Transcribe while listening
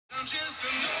I'm just a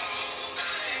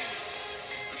nobody,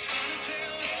 trying to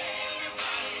tell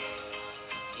everybody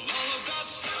all about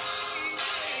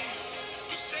somebody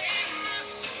who saved my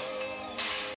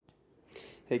soul.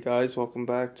 Hey guys, welcome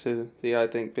back to the I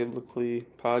Think Biblically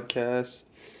podcast.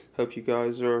 Hope you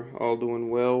guys are all doing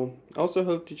well. Also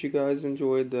hope that you guys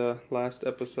enjoyed the last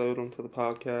episode onto the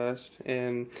podcast.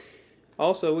 And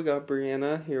also we got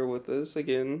Breanna here with us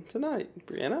again tonight.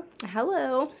 Breanna?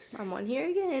 Hello, I'm on here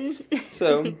again.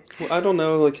 So, I don't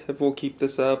know if we'll keep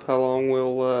this up, how long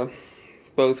we'll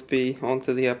both be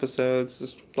onto the episodes.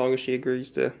 As long as she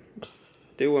agrees to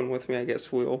do one with me, I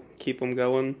guess we'll keep them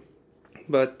going.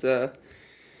 But,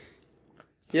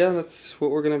 yeah, that's what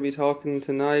we're going to be talking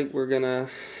tonight. We're going to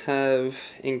have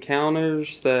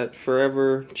encounters that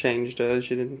forever changed us.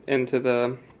 Into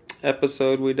the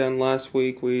episode we done last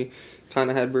week, we kind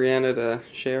of had Breanna to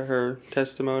share her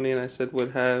testimony, and I said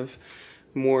we'd have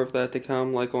more of that to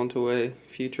come, like onto a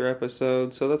future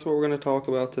episode. So that's what we're going to talk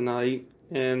about tonight,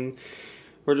 and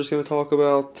we're just going to talk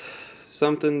about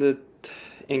something that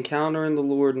encountering the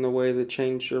Lord in a way that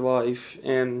changed your life.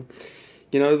 And,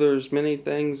 you know, there's many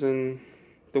things in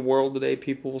the world today,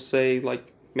 people will say, like,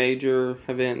 major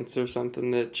events or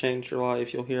something that changed your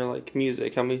life. You'll hear, like,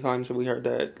 music. How many times have we heard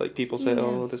that? Like, people say,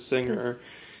 oh, the singer,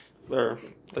 or,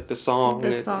 like, the song.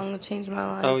 The song that changed my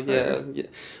life. Oh, yeah.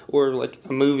 Or, like,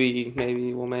 a movie,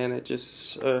 maybe. Well, man, it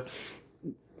just...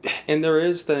 and there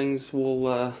is things,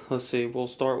 we'll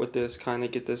start with this, kind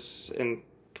of get this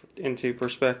into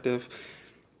perspective.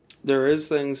 There is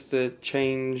things that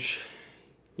change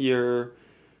your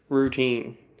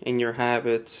routine and your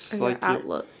habits, and like your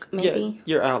outlook, maybe. Yeah,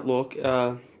 your outlook.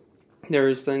 There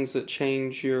is things that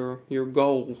change your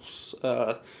goals,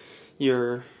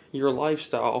 your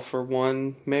lifestyle. For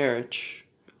one, marriage.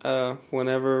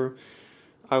 Whenever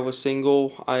I was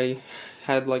single, I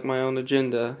had like my own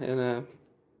agenda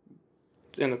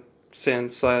in a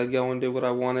sense. I'd go and do what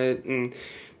I wanted and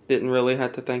didn't really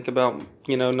have to think about,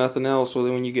 nothing else. Well,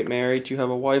 then when you get married, you have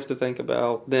a wife to think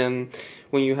about. Then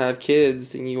when you have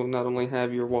kids, then you not only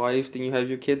have your wife, then you have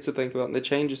your kids to think about, and it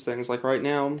changes things. Like right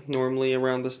now, normally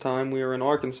around this time, we are in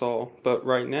Arkansas, but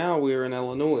right now we are in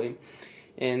Illinois,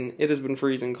 and it has been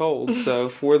freezing cold. So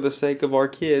for the sake of our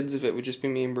kids, if it would just be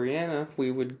me and Breanna,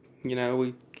 we would,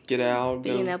 we get out.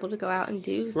 Being able to go out and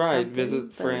do right, something.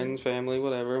 Visit friends, family,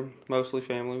 whatever. Mostly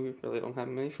family. We really don't have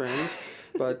many friends.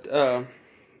 But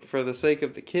for the sake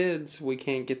of the kids, we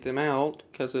can't get them out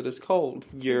because it is cold.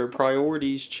 Your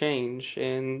priorities change,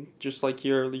 and just like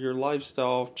your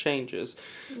lifestyle changes.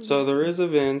 Mm-hmm. So there is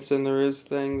events and there is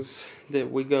things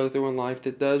that we go through in life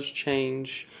that does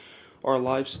change our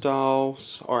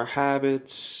lifestyles, our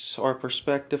habits, our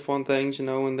perspective on things. And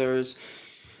there is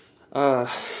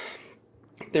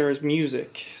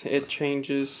music. It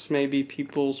changes maybe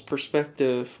people's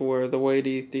perspective or the way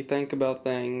they think about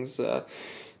things.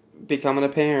 Becoming a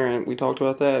parent, we talked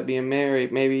about that. Being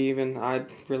married, maybe even I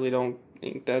really don't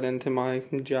think that into my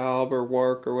job or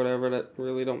work or whatever. That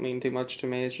really don't mean too much to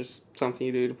me. It's just something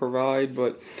you do to provide.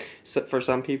 But for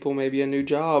some people, maybe a new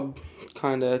job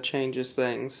kind of changes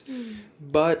things.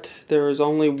 But there is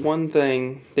only one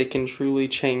thing that can truly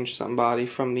change somebody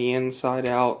from the inside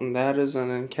out, and that is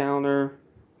an encounter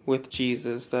with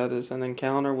Jesus. That is an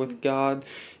encounter with God,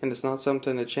 and it's not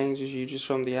something that changes you just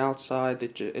from the outside.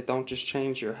 It don't just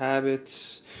change your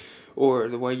habits or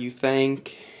the way you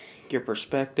think, your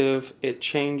perspective. It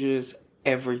changes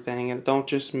everything, and it don't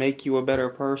just make you a better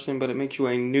person, but it makes you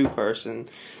a new person.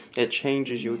 It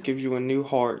changes you. It gives you a new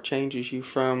heart. Changes you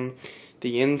from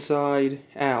the inside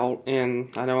out. And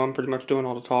I know I'm pretty much doing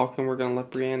all the talking. We're going to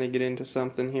let Breanna get into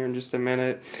something here in just a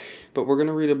minute. But we're going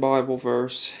to read a Bible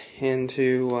verse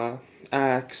into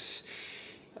Acts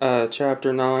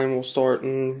chapter 9. We'll start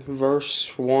in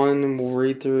verse 1 and we'll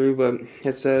read through. But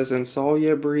it says, And Saul,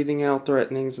 yet breathing out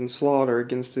threatenings and slaughter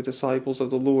against the disciples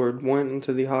of the Lord, went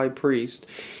unto the high priest,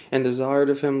 and desired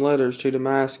of him letters to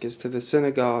Damascus, to the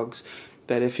synagogues,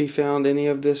 that if he found any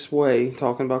of this way,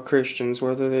 talking about Christians,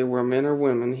 whether they were men or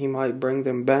women, he might bring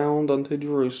them bound unto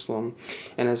Jerusalem.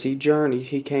 And as he journeyed,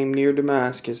 he came near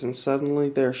Damascus, and suddenly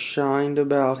there shined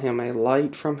about him a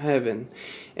light from heaven.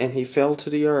 And he fell to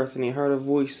the earth, and he heard a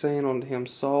voice saying unto him,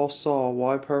 Saul, Saul,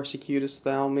 why persecutest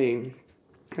thou me?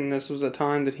 And this was a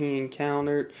time that he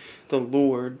encountered the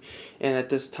Lord. And at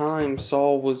this time,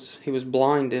 Saul was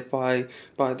blinded by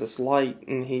this light,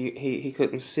 and he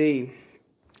couldn't see.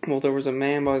 Well, there was a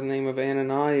man by the name of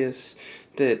Ananias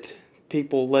that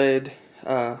people led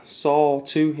Saul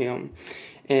to him.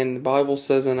 And the Bible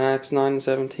says in Acts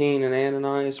 9:17, and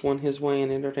Ananias went his way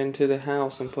and entered into the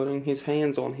house and putting his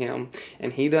hands on him.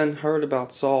 And he done heard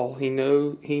about Saul. He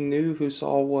knew who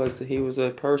Saul was, that he was a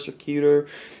persecutor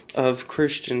of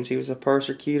Christians. He was a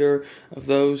persecutor of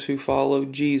those who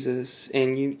followed Jesus.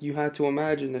 And you had to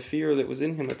imagine the fear that was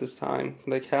in him at this time.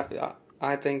 Like,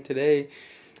 I think today,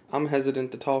 I'm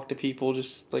hesitant to talk to people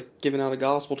just like giving out a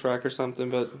gospel tract or something,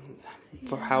 but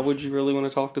how would you really want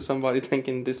to talk to somebody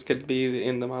thinking this could be the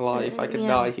end of my life? I could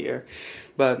die here.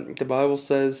 But the Bible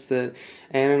says that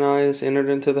Ananias entered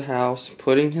into the house,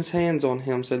 putting his hands on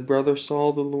him, said, Brother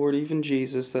Saul, the Lord, even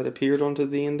Jesus, that appeared unto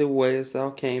thee in the way as thou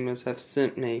camest, hath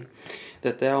sent me,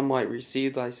 that thou might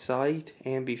receive thy sight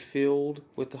and be filled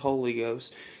with the Holy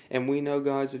Ghost. And we know,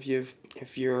 guys,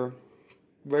 if you're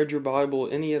read your Bible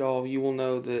any at all, you will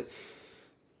know that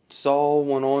Saul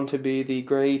went on to be the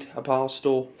great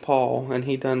apostle Paul, and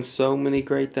he done so many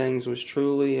great things, was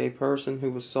truly a person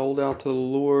who was sold out to the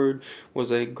Lord,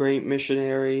 was a great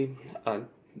missionary. A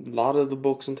lot of the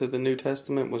books into the New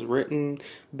Testament was written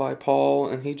by Paul,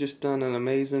 and he just done an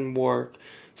amazing work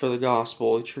for the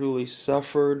gospel. He truly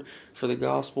suffered for the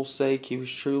gospel's sake. He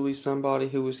was truly somebody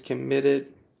who was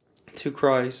committed to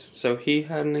Christ. So he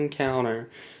had an encounter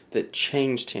that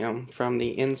changed him from the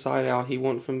inside out. He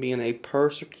went from being a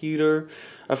persecutor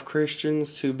of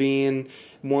Christians to being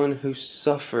one who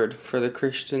suffered for the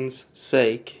Christians'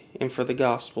 sake and for the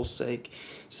gospel's sake.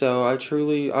 So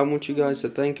I want you guys to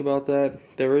think about that.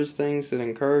 There is things that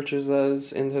encourages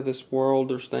us into this world.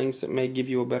 There's things that may give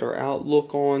you a better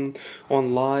outlook on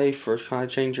life or kind of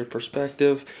change your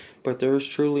perspective. But there is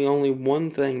truly only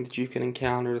one thing that you can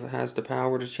encounter that has the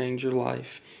power to change your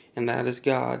life, and that is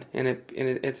God. And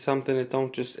it's something that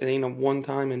it ain't a one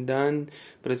time and done,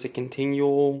 but it's a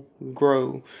continual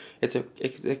grow. It's a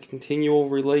continual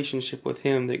relationship with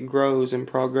Him that grows and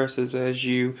progresses as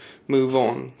you move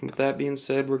on. With that being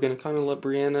said, we're going to kind of let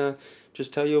Breanna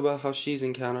just tell you about how she's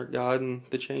encountered God and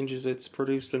the changes it's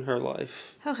produced in her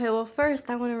life. Okay, well, first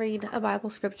I want to read a Bible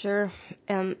scripture,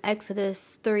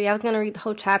 Exodus 3. I was going to read the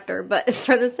whole chapter, but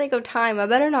for the sake of time, I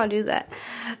better not do that.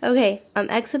 Okay,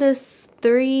 Exodus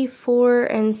 3, 4,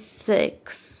 and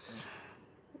 6.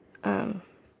 I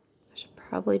should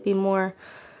probably be more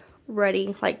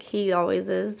ready like he always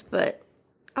is, but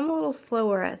I'm a little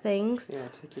slower at things. Yeah,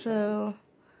 take your time.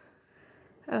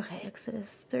 Okay,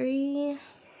 Exodus 3.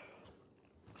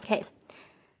 Okay.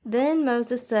 Then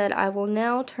Moses said, I will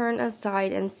now turn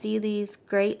aside and see these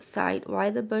great sight, why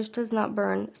the bush does not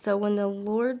burn. So when the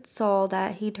Lord saw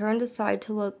that, he turned aside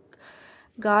to look.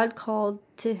 God called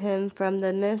to him from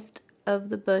the midst of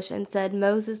the bush and said,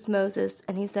 Moses, Moses.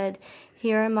 And he said,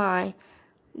 Here am I.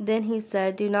 Then he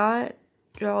said, Do not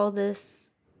draw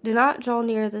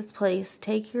near this place.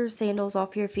 Take your sandals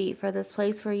off your feet, for this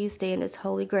place where you stand is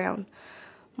holy ground.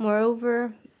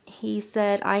 Moreover, he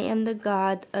said, I am the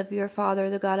God of your father,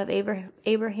 the God of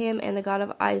Abraham, and the God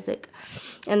of Isaac,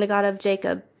 and the God of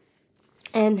Jacob.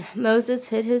 And Moses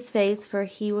hid his face, for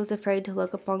he was afraid to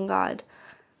look upon God.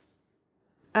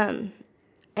 And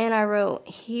I wrote,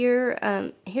 here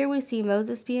we see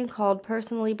Moses being called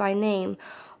personally by name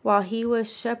while he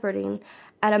was shepherding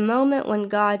at a moment when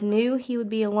God knew he would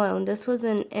be alone. This was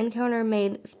an encounter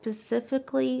made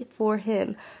specifically for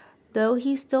him. Though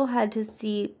he still had to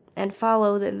see and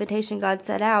follow the invitation God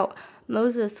set out,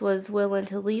 Moses was willing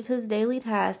to leave his daily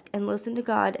task and listen to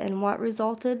God, and what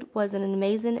resulted was an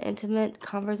amazing, intimate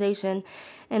conversation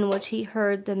in which he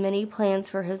heard the many plans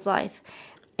for his life.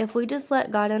 If we just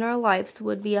let God in our lives,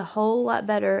 would be a whole lot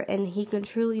better, and he can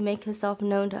truly make himself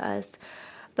known to us.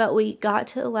 But we got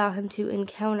to allow him to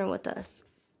encounter with us.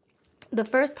 The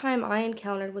first time I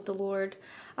encountered with the Lord,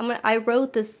 I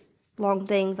wrote this long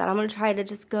thing, but I'm going to try to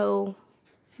just go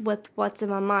with what's in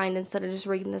my mind instead of just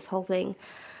reading this whole thing.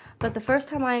 But the first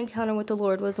time I encountered with the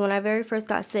Lord was when I very first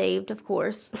got saved, of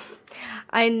course.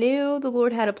 I knew the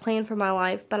Lord had a plan for my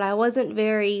life, but I wasn't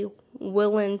very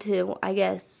willing to, I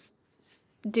guess,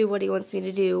 do what he wants me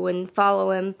to do and follow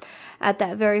him at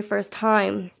that very first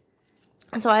time.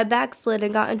 And so I backslid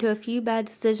and got into a few bad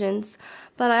decisions,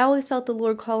 but I always felt the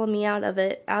Lord calling me out of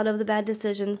it, out of the bad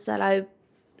decisions that I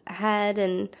had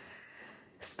and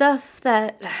stuff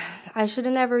that I should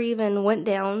have never even went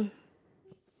down,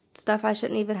 stuff I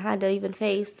shouldn't even had to even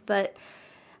face, but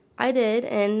I did.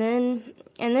 And then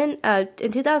in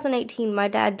 2018, my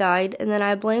dad died, and then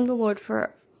I blamed the Lord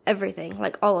for everything,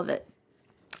 like all of it.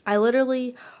 I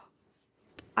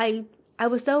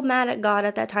was so mad at God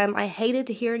at that time. I hated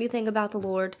to hear anything about the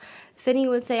Lord. Finney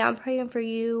would say, I'm praying for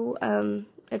you.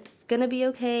 It's going to be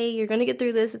okay. You're going to get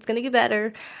through this. It's going to get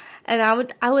better. And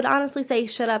I would honestly say,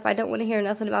 shut up. I don't want to hear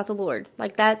nothing about the Lord.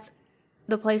 Like, that's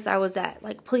the place I was at.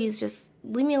 Like, please just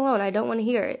leave me alone. I don't want to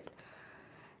hear it.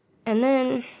 And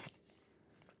then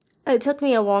it took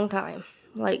me a long time.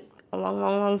 Like, a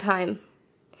long time.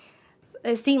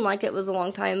 It seemed like it was a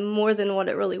long time, more than what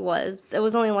it really was. It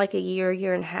was only like a year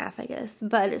and a half, I guess.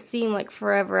 But it seemed like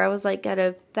forever. I was like at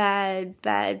a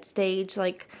bad stage.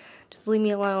 Like, just leave me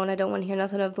alone. I don't want to hear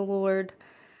nothing of the Lord.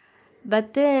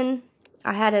 But then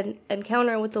I had an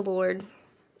encounter with the Lord.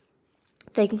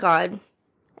 Thank God.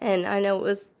 And I know it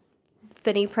was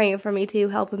Finney praying for me too,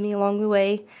 helping me along the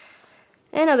way.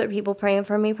 And other people praying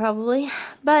for me probably.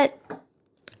 But,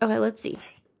 okay, let's see.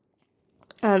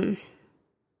 I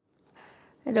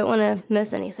don't want to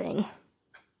miss anything.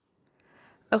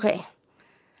 Okay.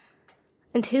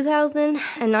 In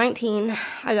 2019,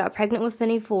 I got pregnant with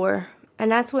Finney 4,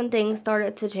 and that's when things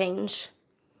started to change.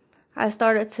 I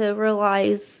started to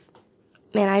realize,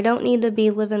 man, I don't need to be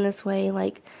living this way.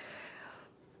 Like,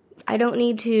 I don't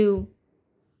need to,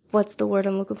 what's the word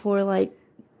I'm looking for? Like,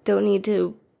 don't need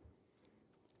to,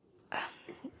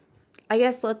 I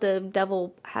guess, let the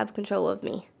devil have control of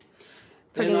me.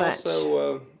 Pretty much.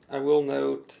 Also, I will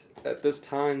note, at this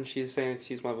time, she's saying,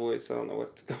 excuse my voice, I don't know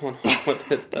what's going on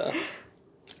with it,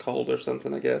 cold or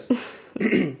something, I guess.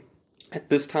 At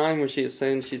this time, when she is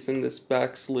saying she's in this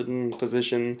backslidden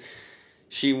position,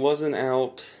 she wasn't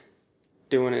out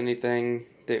doing anything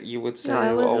that you would say,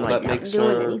 that makes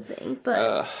her anything,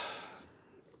 but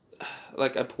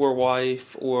like a poor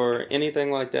wife or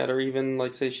anything like that, or even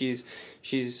like say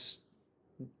she's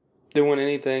doing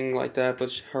anything like that,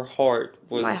 but her heart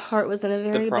was my heart was in a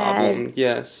very the problem. bad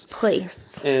Yes,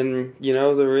 place. And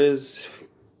there is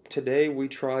today we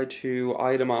try to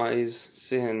itemize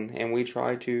sin, and we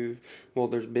try to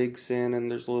there's big sin and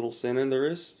there's little sin, and there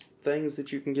is things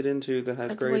that you can get into that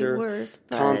has greater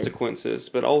consequences.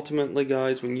 But ultimately,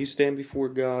 guys, when you stand before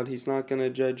God, He's not going to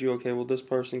judge you. Okay, well, this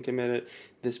person committed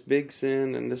this big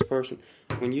sin, and this person.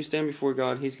 When you stand before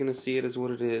God, He's going to see it as what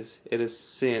it is. It is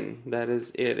sin. That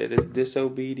is it. It is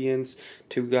disobedience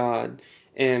to God.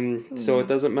 And so it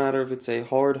doesn't matter if it's a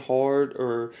hard heart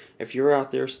or if you're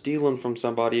out there stealing from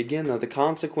somebody. Again, the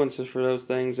consequences for those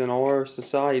things in our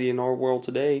society, in our world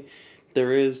today,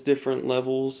 there is different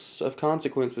levels of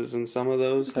consequences, and some of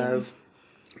those have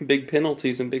big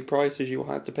penalties and big prices you'll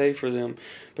have to pay for them.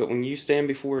 But when you stand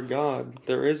before God,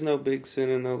 there is no big sin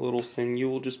and no little sin. You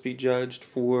will just be judged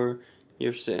for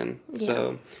your sin. Yeah.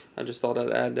 So I just thought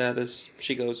I'd add that as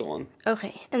she goes on.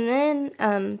 Okay. And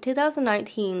then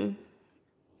 2019,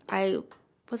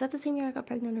 was that the same year I got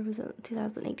pregnant, or was it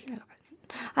 2018 I got pregnant?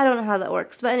 I don't know how that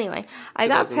works, but anyway, I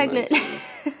got pregnant.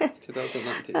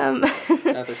 2019.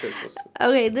 After Christmas.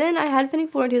 Okay, then I had Finney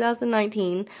 4 in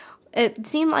 2019. It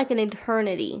seemed like an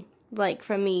eternity, like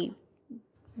from me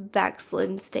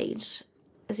backslidden stage.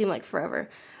 It seemed like forever,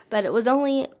 but it was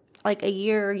only like a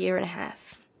year and a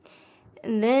half.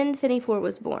 And then Finney 4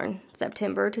 was born,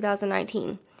 September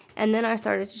 2019, and then I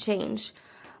started to change.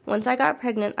 Once I got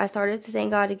pregnant, I started to thank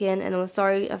God again and was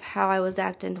sorry of how I was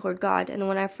acting toward God. And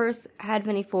when I first had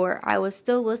Finney 4, I was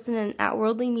still listening at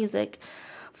worldly music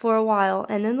for a while.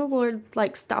 And then the Lord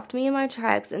stopped me in my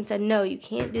tracks and said, no, you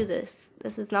can't do this.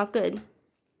 This is not good.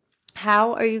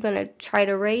 How are you going to try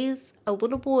to raise a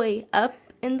little boy up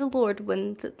in the Lord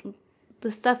when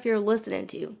the stuff you're listening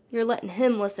to, you're letting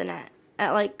him listen at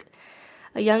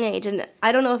a young age? And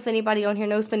I don't know if anybody on here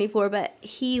knows Finney 4, but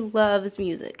he loves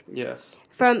music. Yes.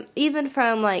 Even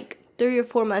from 3 or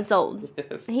 4 months old.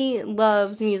 Yes. He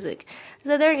loves music.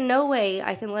 So there ain't no way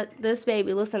I can let this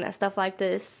baby listen to stuff like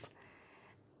this.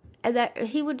 And that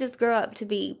he would just grow up to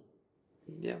be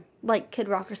like Kid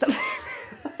Rock or something.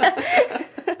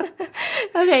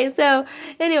 Okay, so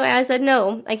anyway, I said,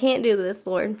 no, I can't do this,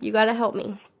 Lord. You gotta help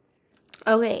me.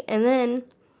 Okay, and then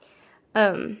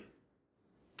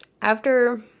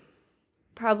after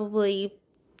probably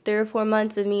 3 or 4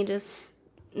 months of me just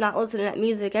not listening to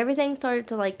music, everything started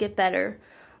to get better.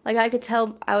 I could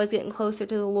tell I was getting closer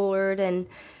to the Lord, and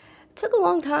it took a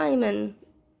long time, and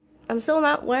I'm still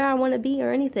not where I want to be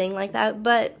or anything like that.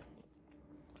 But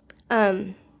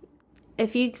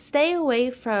if you stay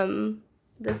away from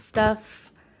the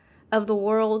stuff of the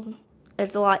world,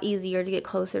 it's a lot easier to get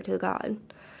closer to God.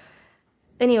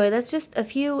 Anyway, that's just a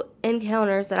few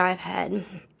encounters that I've had.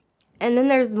 And then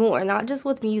there's more, not just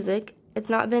with music. It's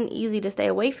not been easy to stay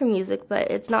away from music, but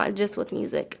it's not just with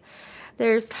music.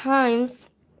 There's times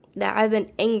that I've been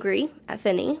angry at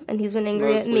Finney, and he's been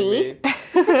angry Mostly at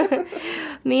me.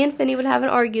 Me and Finney would have an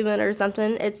argument or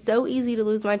something. It's so easy to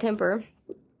lose my temper,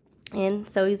 and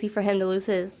so easy for him to lose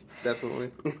his.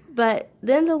 Definitely. But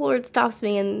then the Lord stops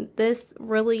me, and is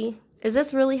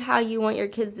this really how you want your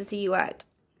kids to see you act?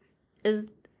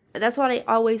 That's what I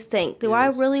always think. Do I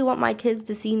Yes. really want my kids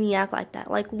to see me act like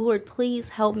that? Like, Lord, please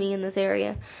help me in this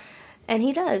area. And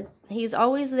He does. He's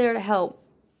always there to help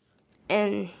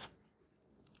and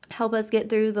help us get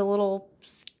through the little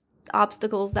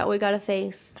obstacles that we got to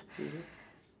face.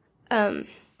 Mm-hmm.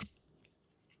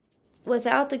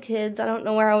 Without the kids, I don't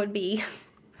know where I would be.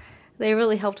 They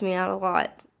really helped me out a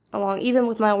lot, even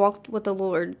with my walk with the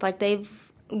Lord. Like,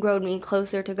 they've grown me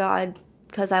closer to God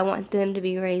because I want them to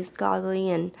be raised godly,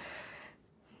 and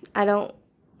I don't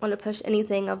want to push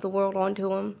anything of the world onto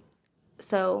them.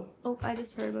 So, I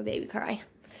just heard my baby cry.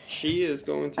 She is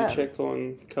going to check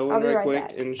on I'll Cohen be right right quick,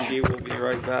 back. and she will be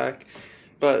right back.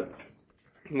 But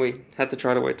we had to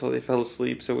try to wait till they fell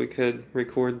asleep so we could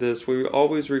record this. We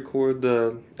always record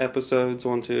the episodes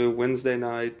onto Wednesday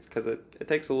nights because it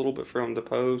takes a little bit for them to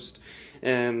post.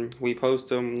 And we post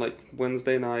them like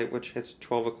Wednesday night, which hits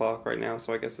 12 o'clock right now,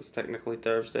 so I guess it's technically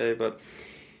Thursday. But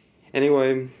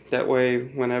anyway, that way,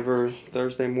 whenever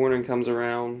Thursday morning comes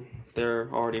around, they're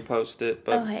already posted.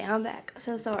 But Okay, I'm back.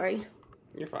 So sorry.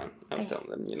 you're fine. I was telling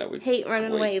them, we Hate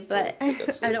running away, but I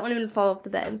don't want him to fall off the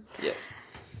bed. Yes.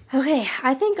 Okay,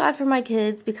 I thank God for my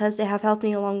kids because they have helped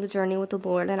me along the journey with the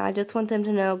Lord, and I just want them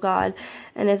to know God.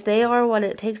 And if they are what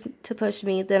it takes to push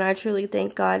me, then I truly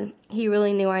thank God. He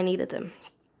really knew I needed them.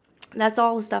 That's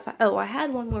all the stuff. I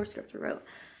had one more scripture wrote.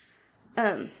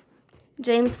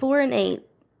 James 4:8.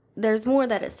 There's more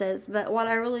that it says, but what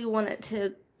I really wanted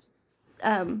to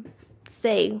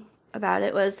say about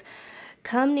it was,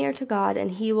 come near to God,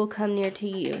 and He will come near to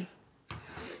you.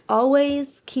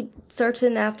 Always keep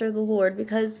searching after the Lord,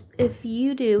 because if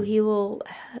you do, He will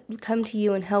come to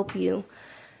you and help you.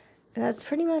 And that's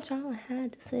pretty much all I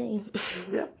had to say.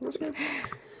 Yeah, that's good.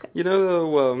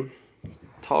 Though,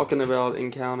 talking about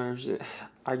encounters,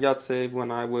 I got saved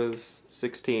when I was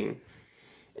 16.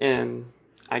 And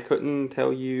I couldn't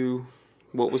tell you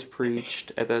what was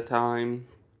preached at that time.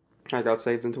 I got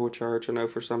saved into a church. I know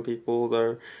for some people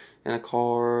they're in a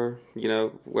car,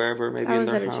 wherever, maybe in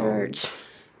their home. I was at a church.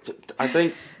 I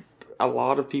think a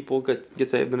lot of people get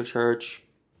saved in a church,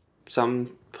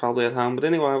 some probably at home. But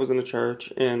anyway, I was in a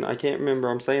church, and I can't remember.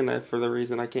 I'm saying that for the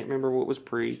reason I can't remember what was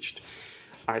preached.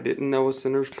 I didn't know a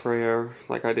sinner's prayer.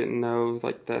 Like, I didn't know,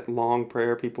 like, that long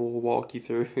prayer people will walk you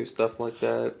through, stuff like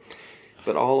that.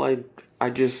 But I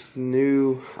just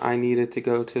knew I needed to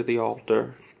go to the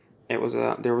altar. There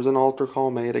was an altar call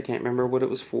made. I can't remember what it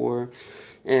was for.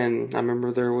 And I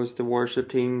remember there was the worship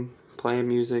team playing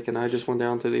music, and I just went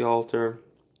down to the altar,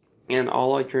 and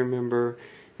all I can remember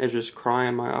is just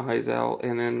crying my eyes out.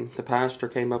 And then the pastor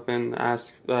came up and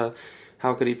asked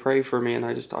how could he pray for me, and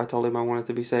I told him I wanted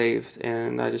to be saved,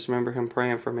 and I just remember him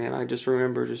praying for me, and I just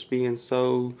remember just being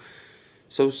so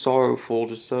sorrowful,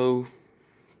 just so,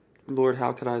 Lord,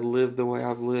 how could I live the way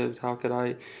I've lived? How could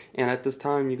I? And at this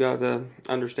time, you got to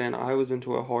understand, I was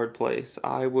into a hard place.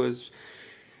 I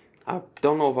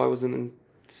don't know if I was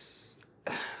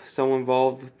so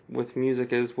involved with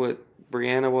music as what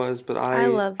Breanna was, but I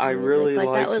love music. really like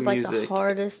liked that was music. like the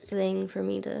hardest thing for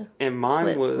me to. And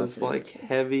mine was listening like to.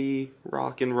 heavy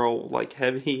rock and roll, like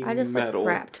heavy I just metal. like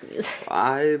rapped music.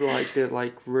 I liked it,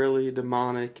 like really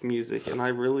demonic music, and I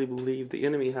really believe the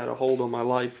enemy had a hold on my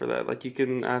life for that. Like, you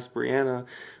can ask Breanna,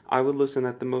 I would listen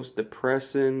at the most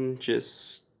depressing,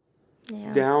 just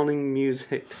downing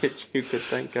music that you could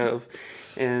think of.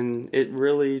 And it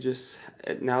really just,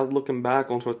 now looking back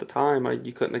onto at the time,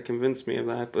 you couldn't have convinced me of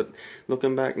that, but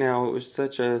looking back now, it was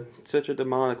such a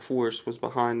demonic force was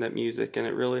behind that music, and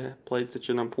it really played such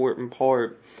an important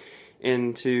part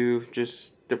into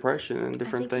just depression and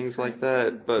different things like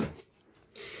that. But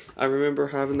I remember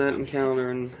having that encounter,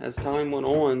 and as time went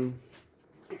on,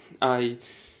 I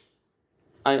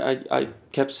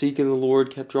kept seeking the Lord,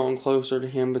 kept drawing closer to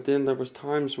Him, but then there was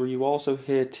times where you also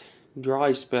hit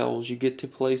dry spells. You get to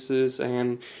places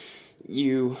and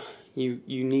you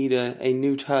need a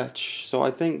new touch. So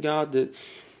I thank God that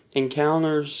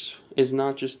encounters is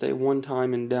not just a one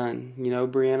time and done.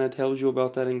 Breanna tells you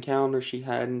about that encounter she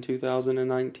had in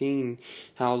 2019,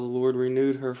 how the Lord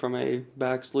renewed her from a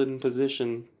backslidden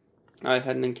position. I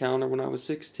had an encounter when I was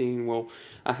 16. Well,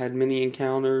 I had many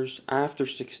encounters after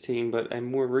 16, but a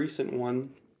more recent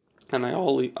one, and I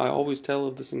always tell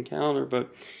of this encounter,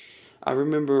 but I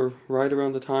remember right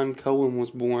around the time Cohen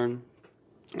was born,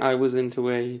 I was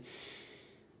into a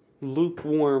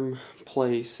lukewarm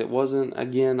place. I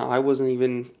wasn't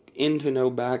even into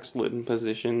no backslidden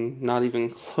position, not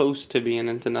even close to being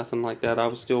into nothing like that. I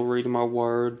was still reading my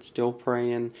word, still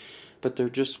praying, but there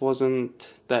just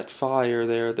wasn't that fire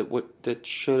there that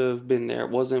should have been there. It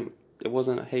wasn't,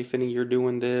 hey, Finney, you're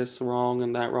doing this wrong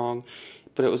and that wrong.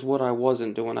 but it was what I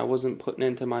wasn't doing. I wasn't putting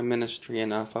into my ministry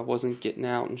enough. I wasn't getting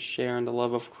out and sharing the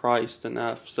love of Christ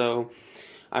enough. So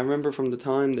I remember from the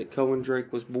time that Cohen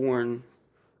Drake was born,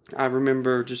 I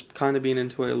remember just kind of being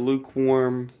into a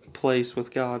lukewarm place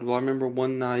with God. Well, I remember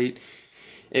one night,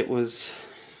 it was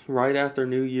right after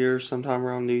New Year, sometime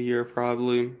around New Year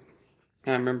probably.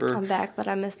 I remember... I'm back, but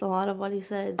I missed a lot of what he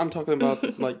said. I'm talking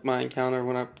about like my encounter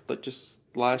when I, like just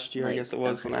last year, I guess it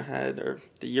was, when I had, or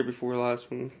the year before last,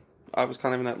 when I was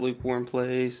kind of in that lukewarm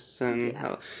place. And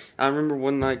I remember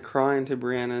one night crying to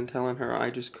Breanna and telling her I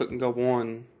just couldn't go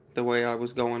on the way I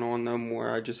was going on no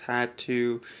more. I just had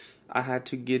to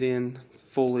get in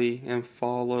fully and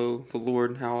follow the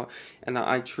Lord, and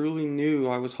I truly knew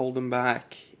I was holding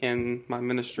back in my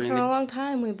ministry. For a long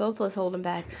time, we both was holding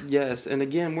back. Yes, and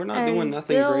again, we're not doing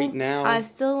nothing great now. I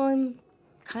still am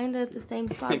kind of at the same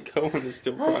spot. Cohen is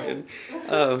still crying.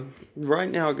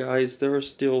 Right now, guys, there is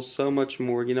still so much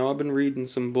more. You know, I've been reading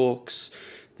some books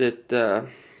that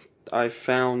I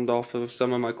found off of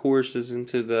some of my courses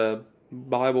into the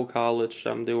Bible college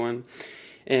I'm doing,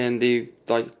 and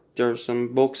there are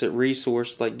some books at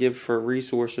Resource, Give for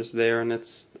Resources there, and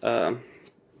it's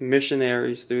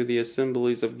missionaries through the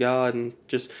assemblies of God, and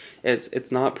just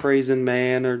it's not praising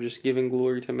man or just giving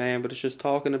glory to man, but it's just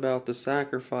talking about the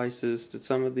sacrifices that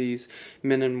some of these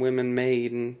men and women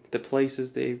made, and the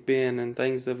places they've been, and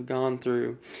things they've gone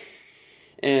through.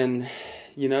 And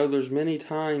you know, there's many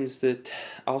times that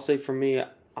I'll say, for me,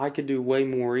 I could do way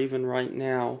more. Even right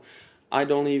now, I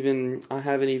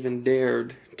haven't even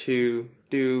dared to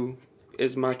do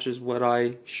as much as what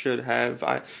I should have.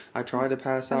 I try to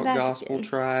pass out gospel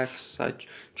tracts. I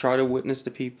try to witness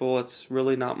to people. It's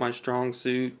really not my strong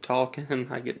suit, talking.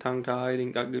 I get tongue-tied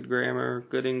and got good grammar,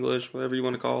 good English, whatever you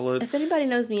want to call it. If anybody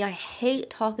knows me, I hate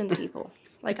talking to people.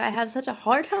 I have such a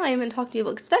hard time in talking to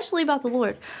people, especially about the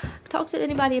Lord. I talk to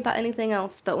anybody about anything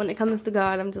else, but when it comes to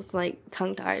God, I'm just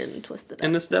tongue-tied and twisted up.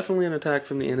 And it's definitely an attack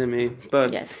from the enemy.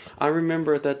 But yes. I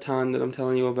remember at that time that I'm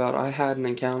telling you about, I had an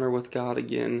encounter with God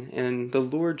again, and the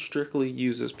Lord strictly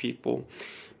uses people.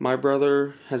 My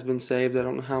brother has been saved, I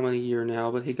don't know how many years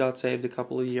now, but he got saved a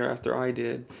couple of years after I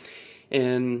did.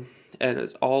 And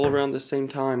it's all around the same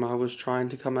time I was trying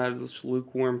to come out of this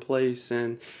lukewarm place,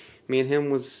 and me and him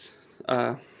was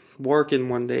working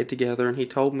one day together, and he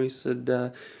told me, he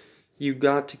said, you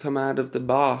got to come out of the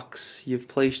box you've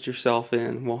placed yourself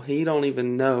in. Well, he don't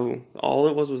even know. All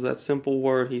it was that simple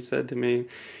word he said to me.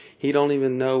 He don't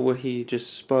even know what he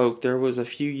just spoke. There was a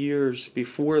few years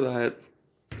before that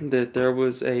there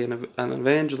was an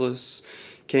evangelist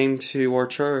came to our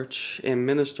church and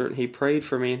ministered, and he prayed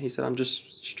for me, and he said, I'm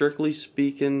just strictly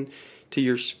speaking to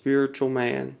your spiritual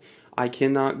man. I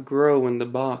cannot grow in the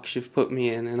box you've put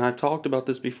me in. And I've talked about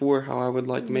this before, how I would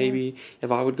maybe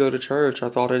if I would go to church, I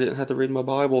thought I didn't have to read my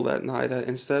Bible that night.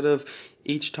 Instead of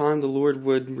each time the Lord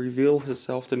would reveal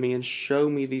himself to me and show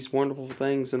me these wonderful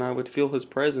things, and I would feel his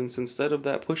presence, instead of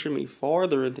that pushing me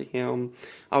farther into him,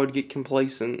 I would get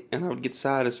complacent and I would get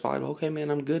satisfied. Okay,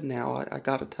 man, I'm good now. I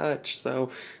got a touch.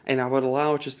 And I would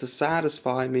allow it just to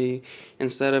satisfy me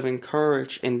instead of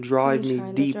encourage and drive me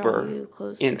deeper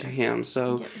into him.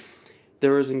 So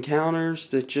there is encounters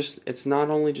that it's not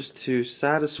only just to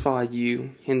satisfy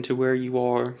you into where you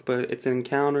are, but it's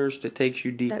encounters that takes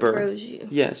you deeper. That grows you.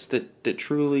 Yes, that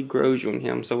truly grows you in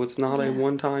him. So it's not a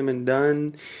one time and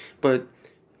done, but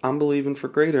I'm believing for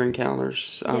greater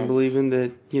encounters. I'm believing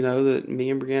that, that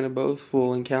me and Breanna both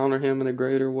will encounter him in a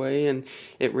greater way, and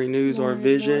it renews our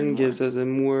vision, gives us a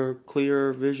more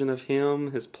clearer vision of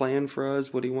him, his plan for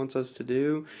us, what he wants us to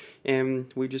do,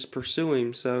 and we just pursue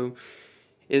him. So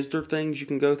is there things you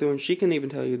can go through? And she can even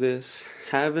tell you this.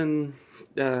 Having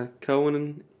Finney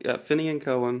and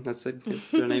Cohen,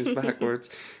 their names backwards.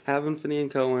 Having Finney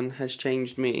and Cohen has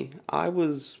changed me. I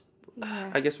was,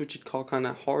 I guess what you'd call kind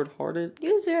of hard-hearted. He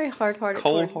was very hard-hearted.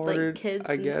 Cold-hearted, kids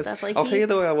I guess. And stuff. I'll tell you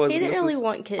the way I was. He didn't really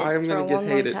want kids. I'm going to get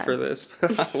hated for this,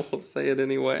 but I will say it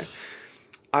anyway.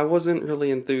 I wasn't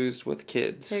really enthused with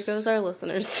kids. There goes our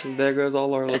listeners. There goes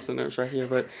all our listeners right here.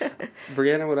 But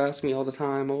Breanna would ask me all the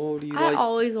time, "Oh, do you I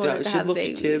always wanted to have look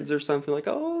babies. At kids or something like,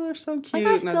 oh, they're so cute."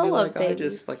 I and still I'd be love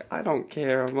babies. babies. I don't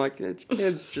care. I'm like,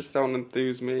 kids just don't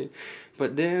enthuse me.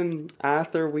 But then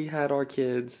after we had our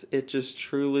kids, it just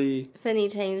truly Finney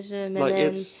changed him, and then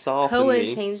it softened Cohen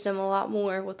me. Changed him a lot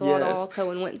more with what all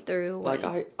Cohen went through.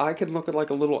 I could look at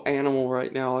a little animal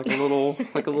right now, like a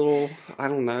little I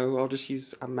don't know. I'll just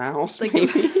use a mouse, maybe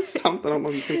something. I don't know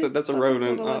if you can say that's a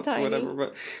rodent, whatever.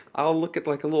 But I'll look at a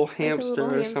little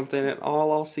hamster or something, and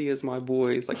all I'll see is my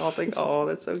boys. I'll think, oh,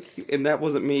 that's so cute. And that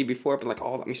wasn't me before. I've been like,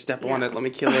 oh, let me step on it, let me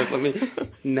kill it, let me.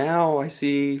 Now I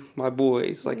see my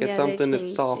boys. It's something and it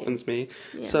changed softens you. me.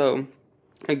 Yeah. So,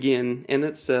 again, in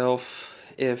itself,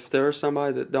 if there is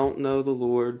somebody that don't know the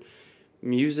Lord,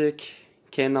 music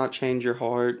cannot change your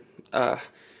heart.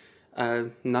 A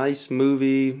nice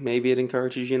movie, maybe it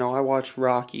encourages, I watch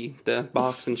Rocky, the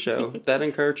boxing show. That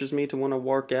encourages me to want to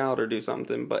work out or do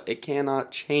something, but it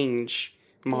cannot change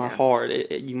my heart.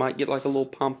 You might get like a little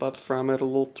pump up from it, a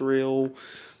little thrill,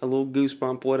 a little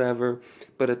goosebump, whatever,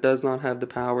 but it does not have the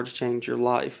power to change your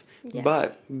life. Yeah.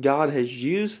 But God has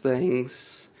used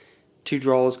things to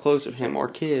draw us closer to Him. Our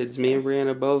kids, me and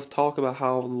Breanna both talk about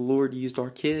how the Lord used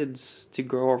our kids to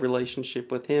grow our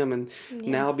relationship with Him. And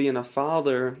now being a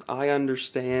father, I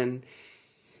understand,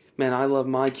 man, I love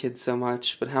my kids so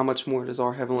much, but how much more does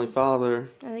our Heavenly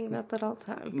Father I think about that all the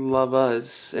time. love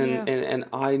us? And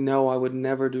I know I would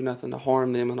never do nothing to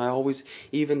harm them. And I always,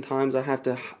 even times I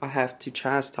have to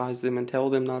chastise them and tell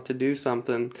them not to do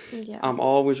something. Yeah. I'm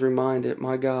always reminded,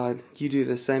 my God, you do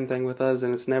the same thing with us,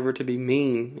 and it's never to be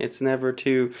mean. It's never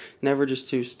just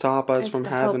to stop us from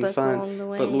having fun.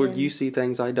 But Lord, you see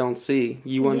things I don't see.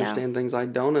 You understand things I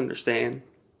don't understand.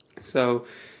 So,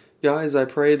 guys, I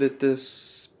pray that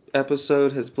this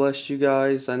episode has blessed you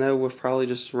guys. I know we've probably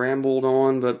just rambled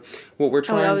on, but what we're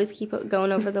trying... I always keep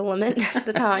going over the limit,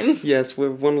 the time. Yes,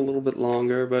 we've went a little bit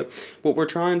longer, but what we're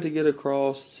trying to get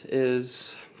across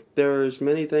is there's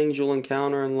many things you'll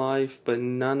encounter in life, but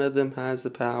none of them has the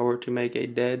power to make a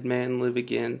dead man live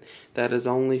again. That is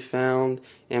only found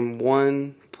in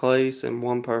one place and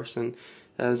one person.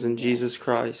 That is in Jesus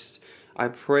Christ. I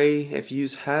pray if you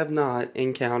have not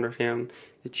encountered Him,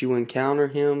 that you encounter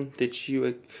Him, that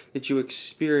you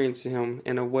experience Him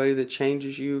in a way that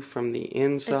changes you from the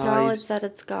inside Acknowledge that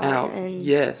it's God out. and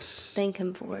thank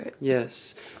Him for it.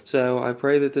 Yes. So I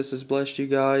pray that this has blessed you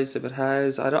guys. If it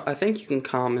has, I think you can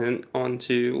comment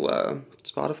onto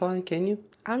Spotify. Can you?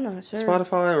 I'm not sure.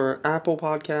 Spotify or Apple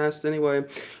Podcast. Anyway,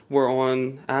 we're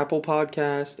on Apple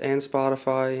Podcast and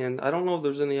Spotify, and I don't know if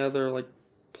there's any other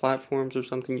platforms or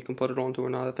something you can put it onto or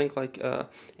not. I think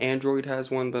Android has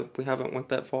one, but we haven't went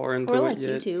that far into it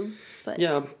yet. YouTube. But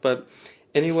yeah, but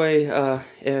anyway,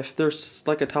 if there's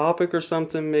a topic or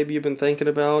something maybe you've been thinking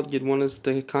about, you'd want us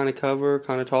to kind of cover,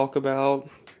 kind of talk about,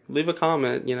 leave a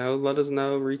comment, let us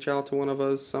know, reach out to one of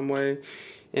us some way,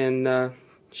 and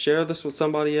share this with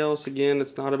somebody else. Again,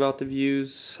 it's not about the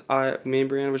views. Me and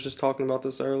Breanna was just talking about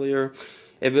this earlier.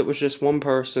 If it was just one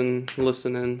person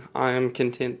listening, I am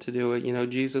content to do it.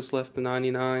 Jesus left the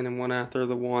 99 and went after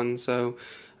the one. So,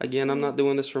 again, I'm not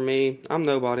doing this for me. I'm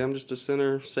nobody. I'm just a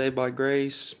sinner saved by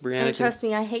grace. And trust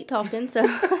me, I hate talking, so.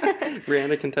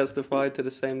 Breanna can testify to the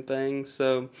same thing.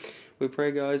 So, we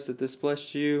pray, guys, that this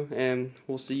blessed you, and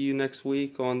we'll see you next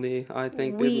week on the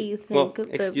Biblically.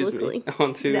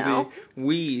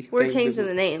 We're changing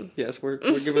the name. Yes, we're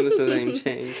giving this a name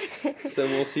change. So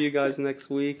we'll see you guys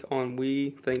next week on We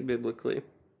Think Biblically.